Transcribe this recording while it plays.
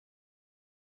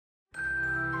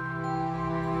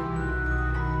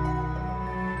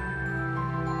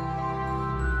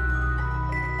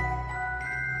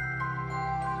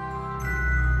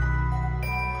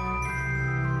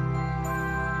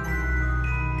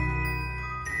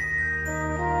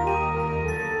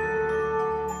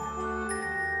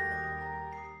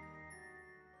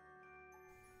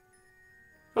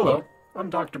Hello,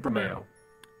 I'm Dr. Bromeo,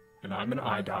 and I'm an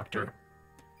eye doctor.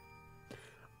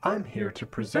 I'm here to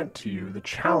present to you the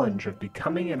challenge of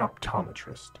becoming an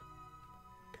optometrist.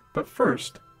 But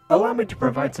first, allow me to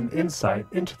provide some insight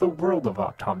into the world of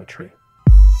optometry.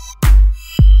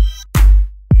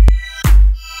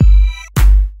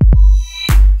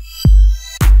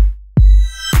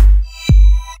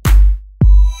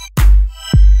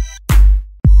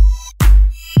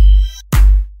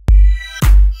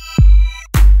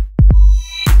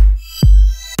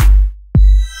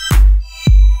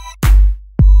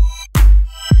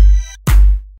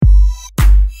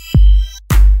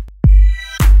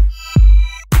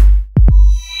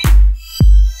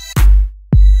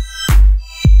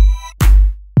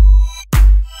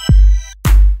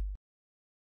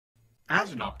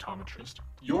 As an optometrist,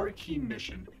 your key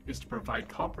mission is to provide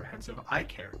comprehensive eye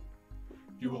care.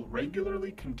 You will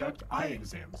regularly conduct eye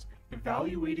exams,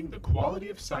 evaluating the quality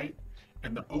of sight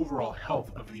and the overall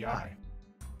health of the eye.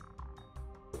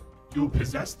 You will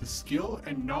possess the skill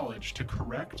and knowledge to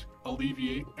correct,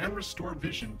 alleviate, and restore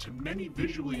vision to many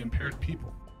visually impaired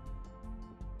people.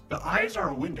 The eyes are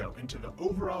a window into the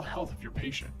overall health of your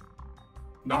patient.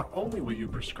 Not only will you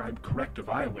prescribe corrective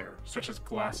eyewear, such as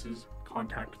glasses,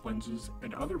 contact lenses,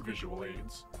 and other visual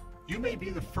aids, you may be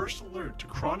the first alert to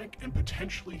chronic and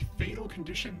potentially fatal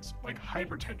conditions like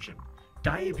hypertension,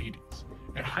 diabetes,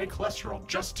 and high cholesterol,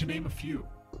 just to name a few.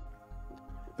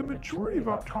 The majority of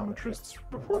optometrists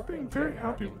report being very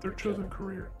happy with their chosen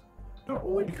career, not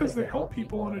only because they help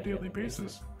people on a daily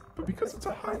basis, but because it's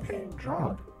a high-paying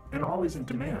job and always in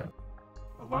demand,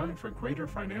 allowing for greater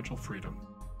financial freedom.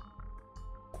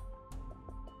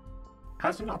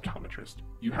 As an optometrist,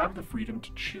 you have the freedom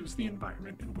to choose the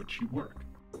environment in which you work.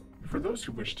 For those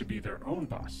who wish to be their own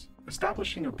boss,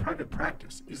 establishing a private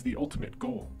practice is the ultimate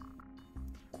goal.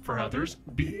 For others,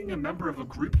 being a member of a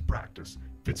group practice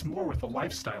fits more with the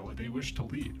lifestyle they wish to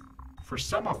lead. For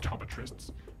some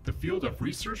optometrists, the field of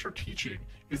research or teaching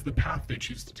is the path they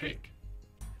choose to take.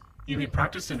 You may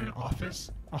practice in an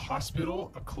office, a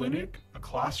hospital, a clinic, a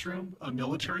classroom, a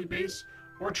military base,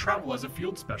 or travel as a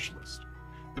field specialist.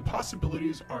 The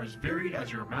possibilities are as varied as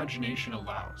your imagination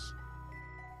allows.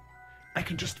 I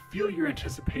can just feel your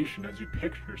anticipation as you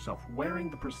picture yourself wearing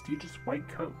the prestigious white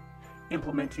coat,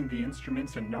 implementing the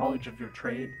instruments and knowledge of your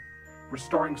trade,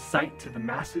 restoring sight to the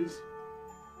masses.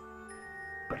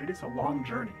 But it is a long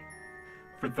journey.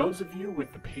 For those of you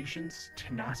with the patience,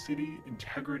 tenacity,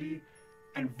 integrity,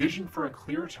 and vision for a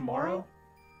clear tomorrow,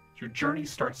 your journey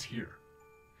starts here.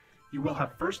 You will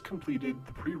have first completed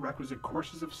the prerequisite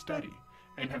courses of study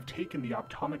and have taken the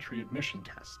optometry admission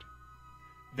test.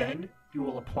 Then, you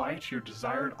will apply to your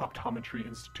desired optometry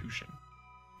institution.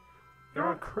 There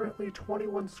are currently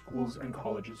 21 schools and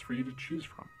colleges for you to choose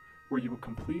from, where you will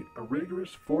complete a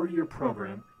rigorous 4-year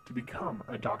program to become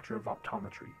a doctor of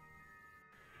optometry.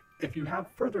 If you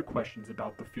have further questions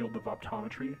about the field of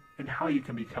optometry and how you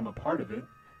can become a part of it,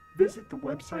 visit the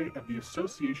website of the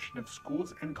Association of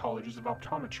Schools and Colleges of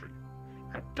Optometry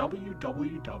at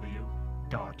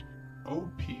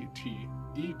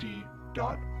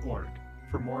www.opted.org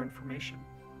for more information.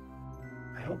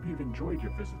 I hope you've enjoyed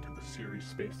your visit to the Ceres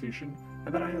space station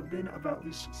and that I have been of at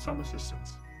least some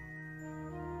assistance.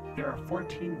 There are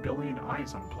 14 billion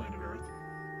eyes on planet Earth.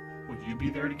 Will you be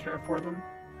there to care for them?